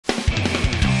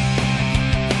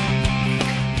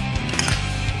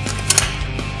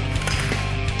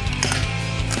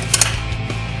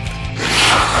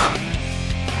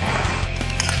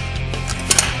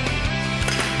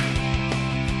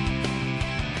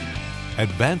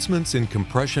Advancements in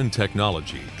compression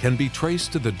technology can be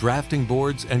traced to the drafting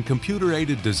boards and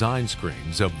computer-aided design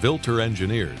screens of Vilter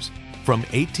engineers from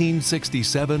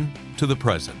 1867 to the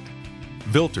present.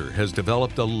 Vilter has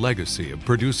developed a legacy of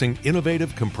producing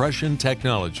innovative compression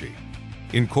technology,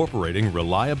 incorporating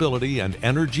reliability and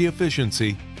energy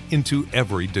efficiency into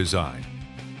every design.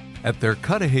 At their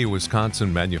Cudahy,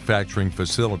 Wisconsin manufacturing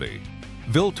facility,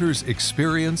 Vilter's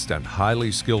experienced and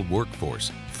highly skilled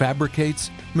workforce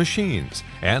fabricates, machines,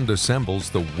 and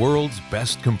assembles the world's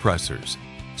best compressors,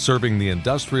 serving the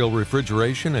industrial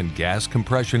refrigeration and gas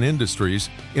compression industries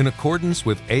in accordance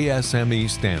with ASME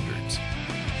standards.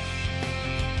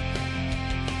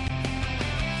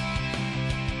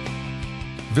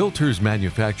 Vilter's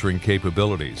manufacturing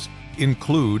capabilities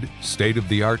include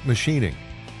state-of-the-art machining,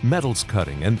 metals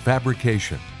cutting and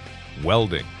fabrication,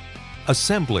 welding,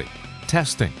 assembly,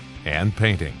 testing, and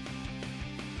painting.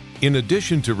 In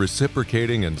addition to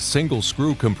reciprocating and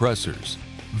single-screw compressors,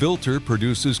 Vilter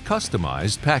produces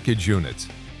customized package units,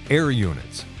 air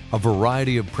units, a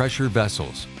variety of pressure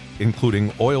vessels,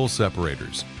 including oil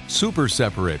separators, super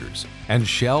separators, and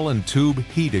shell and tube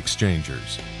heat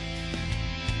exchangers.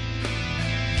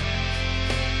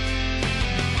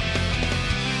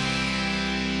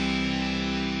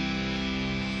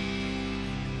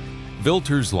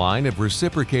 Vilter's line of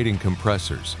reciprocating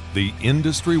compressors, the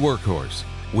industry workhorse,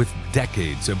 with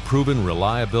decades of proven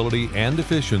reliability and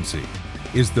efficiency,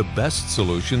 is the best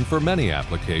solution for many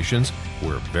applications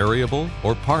where variable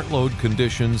or part load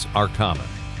conditions are common.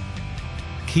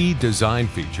 Key design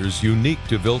features unique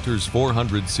to Vilter's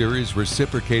 400 series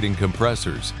reciprocating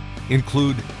compressors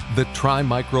include the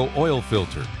tri-micro oil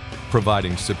filter,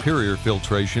 providing superior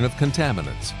filtration of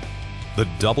contaminants, the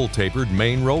double-tapered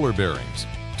main roller bearings,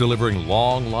 delivering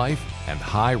long life and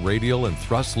high radial and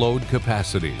thrust load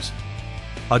capacities,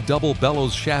 a double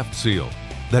bellows shaft seal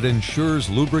that ensures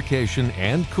lubrication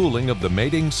and cooling of the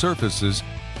mating surfaces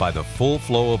by the full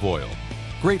flow of oil,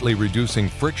 greatly reducing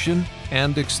friction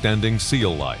and extending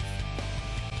seal life.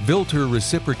 Vilter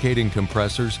reciprocating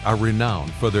compressors are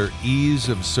renowned for their ease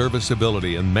of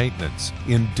serviceability and maintenance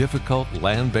in difficult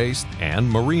land-based and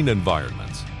marine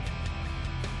environments.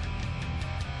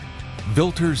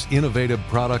 Vilter's innovative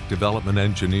product development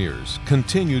engineers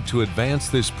continue to advance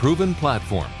this proven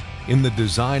platform in the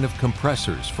design of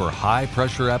compressors for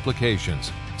high-pressure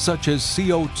applications such as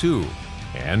CO2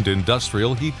 and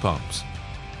industrial heat pumps.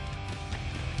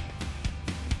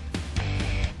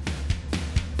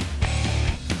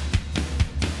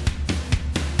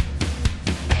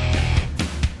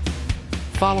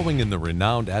 Following in the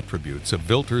renowned attributes of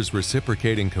Vilter's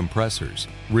reciprocating compressors,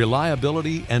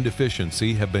 reliability and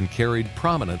efficiency have been carried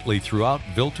prominently throughout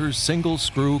Vilter's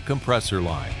single-screw compressor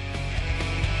line.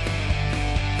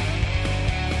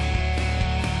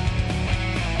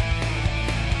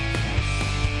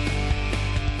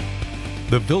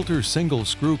 The Vilter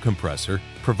single-screw compressor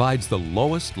provides the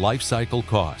lowest life cycle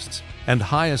costs and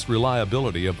highest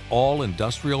reliability of all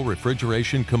industrial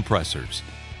refrigeration compressors.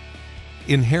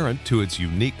 Inherent to its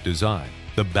unique design,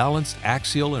 the balanced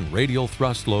axial and radial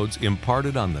thrust loads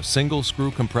imparted on the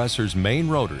single-screw compressor's main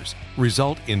rotors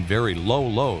result in very low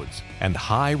loads and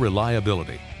high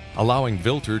reliability, allowing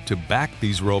Vilter to back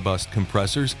these robust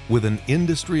compressors with an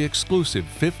industry-exclusive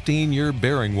 15-year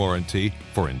bearing warranty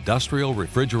for industrial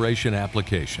refrigeration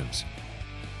applications.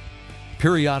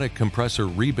 Periodic compressor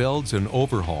rebuilds and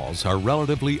overhauls are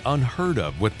relatively unheard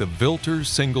of with the Vilter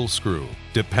single screw.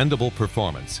 Dependable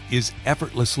performance is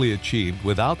effortlessly achieved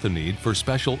without the need for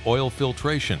special oil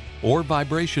filtration or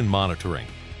vibration monitoring.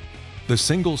 The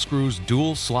single screw's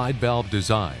dual slide valve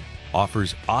design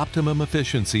offers optimum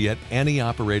efficiency at any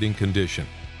operating condition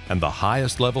and the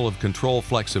highest level of control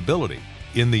flexibility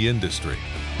in the industry.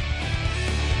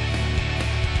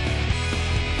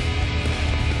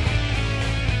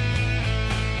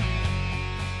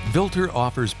 Vilter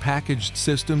offers packaged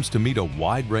systems to meet a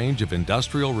wide range of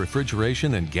industrial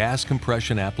refrigeration and gas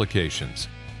compression applications.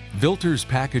 Vilter's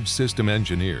package system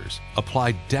engineers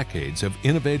apply decades of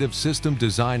innovative system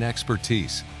design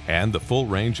expertise and the full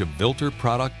range of Vilter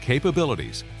product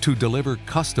capabilities to deliver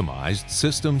customized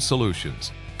system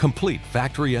solutions. Complete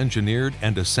factory-engineered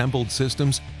and assembled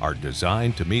systems are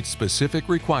designed to meet specific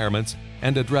requirements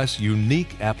and address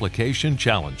unique application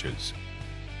challenges.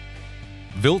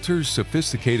 Vilter's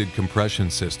sophisticated compression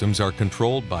systems are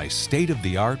controlled by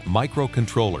state-of-the-art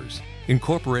microcontrollers,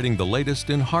 incorporating the latest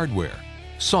in hardware,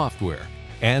 software,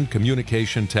 and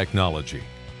communication technology.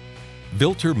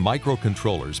 Vilter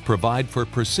microcontrollers provide for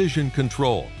precision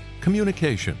control,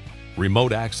 communication,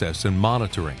 remote access and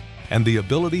monitoring, and the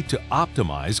ability to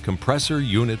optimize compressor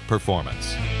unit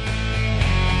performance.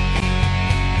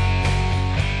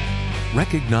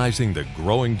 Recognizing the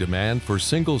growing demand for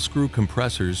single-screw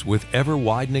compressors with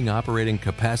ever-widening operating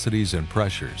capacities and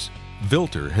pressures,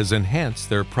 Vilter has enhanced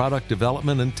their product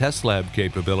development and test lab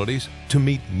capabilities to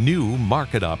meet new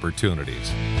market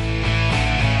opportunities.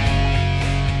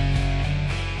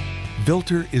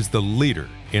 Vilter is the leader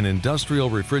in industrial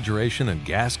refrigeration and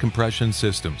gas compression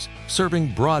systems,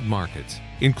 serving broad markets,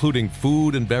 including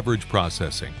food and beverage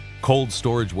processing, cold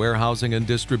storage warehousing and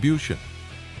distribution,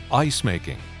 ice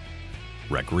making,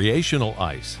 recreational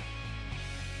ice,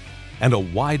 and a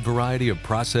wide variety of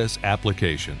process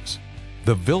applications.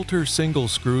 The Vilter single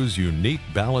screw's unique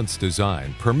balanced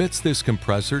design permits this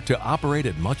compressor to operate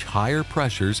at much higher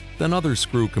pressures than other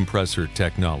screw compressor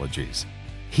technologies.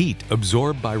 Heat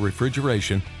absorbed by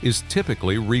refrigeration is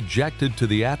typically rejected to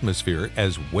the atmosphere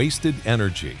as wasted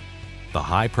energy. The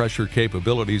high-pressure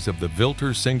capabilities of the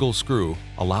Vilter single screw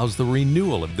allows the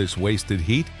renewal of this wasted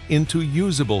heat into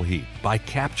usable heat by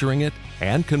capturing it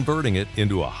and converting it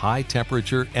into a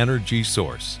high-temperature energy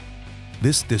source.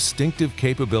 This distinctive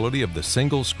capability of the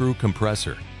single screw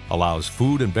compressor allows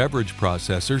food and beverage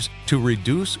processors to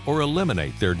reduce or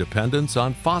eliminate their dependence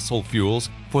on fossil fuels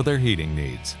for their heating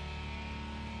needs.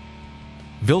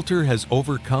 Vilter has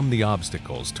overcome the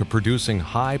obstacles to producing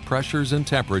high pressures and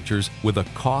temperatures with a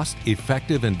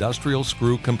cost-effective industrial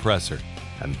screw compressor,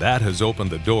 and that has opened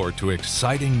the door to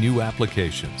exciting new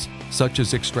applications, such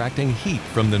as extracting heat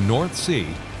from the North Sea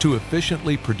to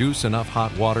efficiently produce enough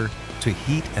hot water to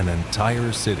heat an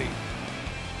entire city.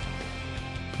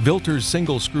 Vilter's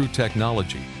single screw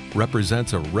technology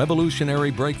represents a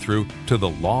revolutionary breakthrough to the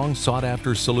long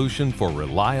sought-after solution for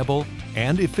reliable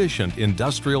and efficient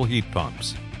industrial heat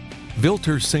pumps.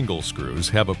 Vilter single screws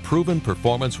have a proven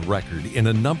performance record in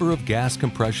a number of gas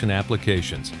compression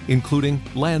applications, including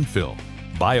landfill,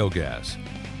 biogas,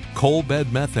 coal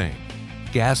bed methane,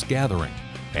 gas gathering,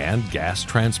 and gas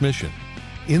transmission.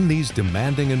 In these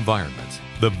demanding environments,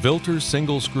 the Vilter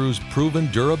single screw's proven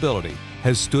durability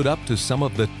has stood up to some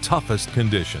of the toughest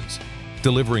conditions,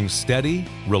 delivering steady,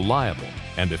 reliable,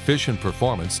 and efficient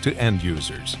performance to end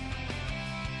users.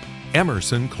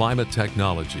 Emerson Climate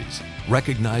Technologies,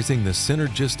 recognizing the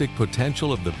synergistic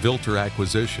potential of the Vilter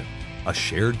acquisition, a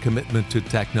shared commitment to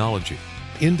technology,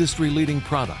 industry-leading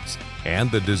products,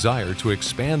 and the desire to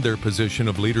expand their position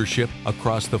of leadership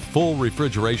across the full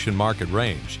refrigeration market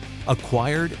range,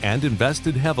 acquired and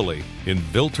invested heavily in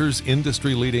Vilter's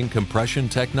industry-leading compression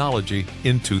technology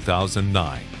in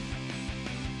 2009.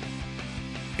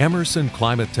 Emerson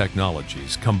Climate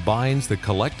Technologies combines the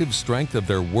collective strength of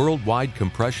their worldwide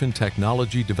compression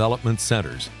technology development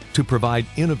centers to provide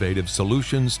innovative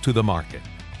solutions to the market.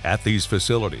 At these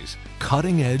facilities,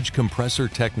 cutting-edge compressor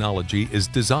technology is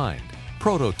designed,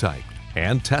 prototyped,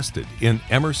 and tested in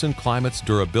Emerson Climate's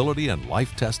durability and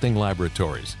life testing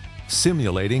laboratories,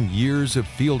 simulating years of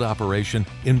field operation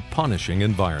in punishing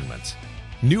environments.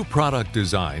 New product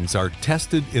designs are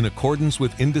tested in accordance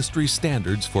with industry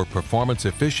standards for performance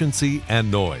efficiency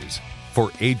and noise,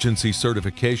 for agency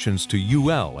certifications to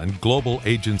UL and global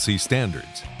agency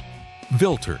standards.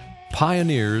 Vilter,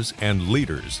 pioneers and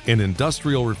leaders in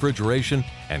industrial refrigeration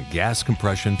and gas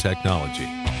compression technology.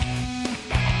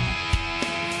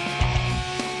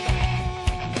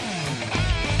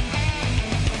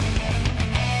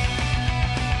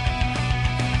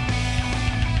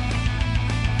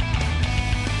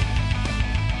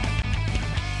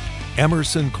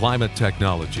 Emerson Climate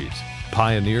Technologies,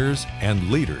 pioneers and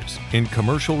leaders in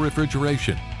commercial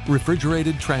refrigeration,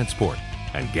 refrigerated transport,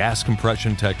 and gas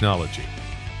compression technology.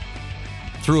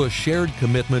 Through a shared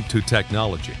commitment to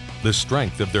technology, the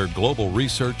strength of their global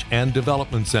research and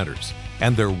development centers,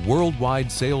 and their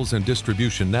worldwide sales and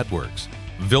distribution networks,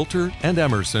 Vilter and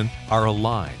Emerson are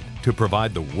aligned to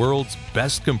provide the world's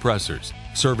best compressors,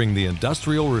 serving the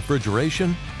industrial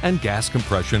refrigeration and gas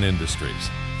compression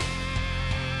industries.